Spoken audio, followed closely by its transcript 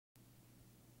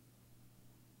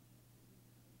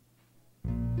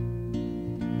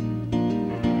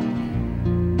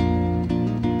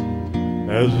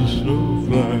as the snow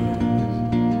flies.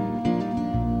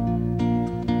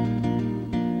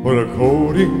 When a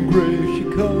cold and gray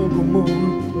Chicago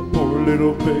morning, a poor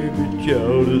little baby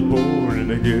child is born in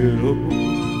the ghetto.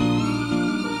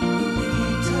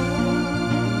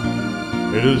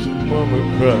 And his mama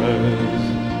cries,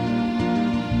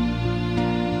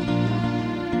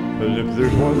 'cause if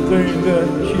there's one thing that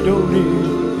she don't need,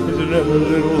 it's another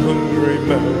little hungry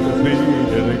mouth to feed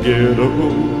in the ghetto.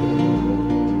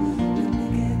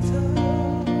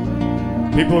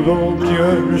 People don't really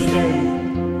understand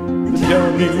the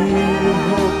child needs a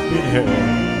helping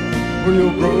hand, or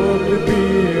you'll grow up to be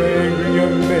an angry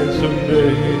young man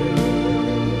someday.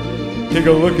 Take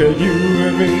a look at you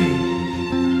and me.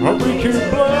 Are we too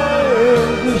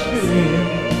blind to see?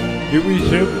 Do we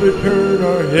simply turn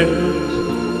our heads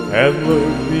and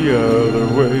look the other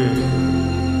way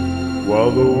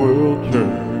while the world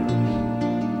turns?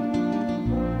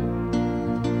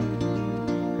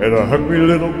 And a hungry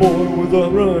little boy with a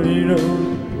runny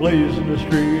nose plays in the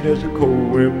street as the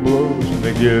cold wind blows in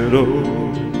the ghetto.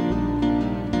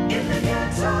 In the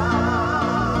ghetto.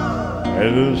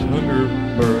 And his hunger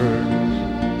burns.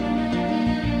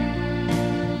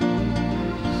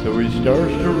 So he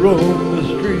starts to roam the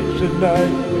streets at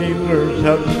night, and he learns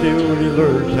how to steal, and he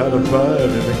learns how to fight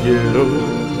in the ghetto.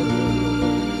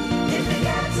 In the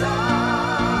ghetto.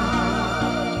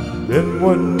 Then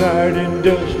one night in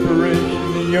desperation,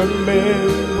 the young man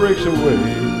breaks away.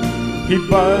 He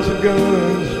buys a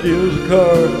gun, steals a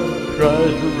car,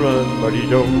 tries to run, but he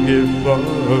don't get far,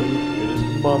 and his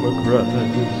mama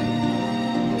cries.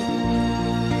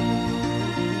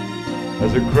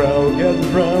 As a crowd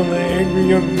gathers round, the angry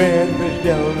young man fished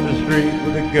down the street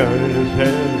with a gun in his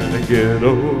hand in the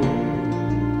ghetto.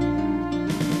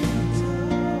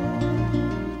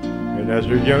 And as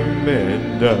the young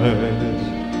man dies,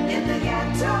 In the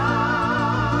ghetto.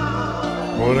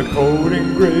 on a cold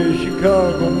and gray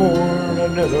Chicago morn,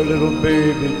 another little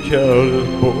baby child is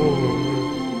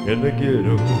born in the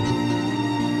ghetto.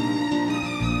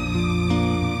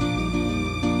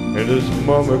 And his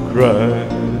mama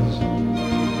cried,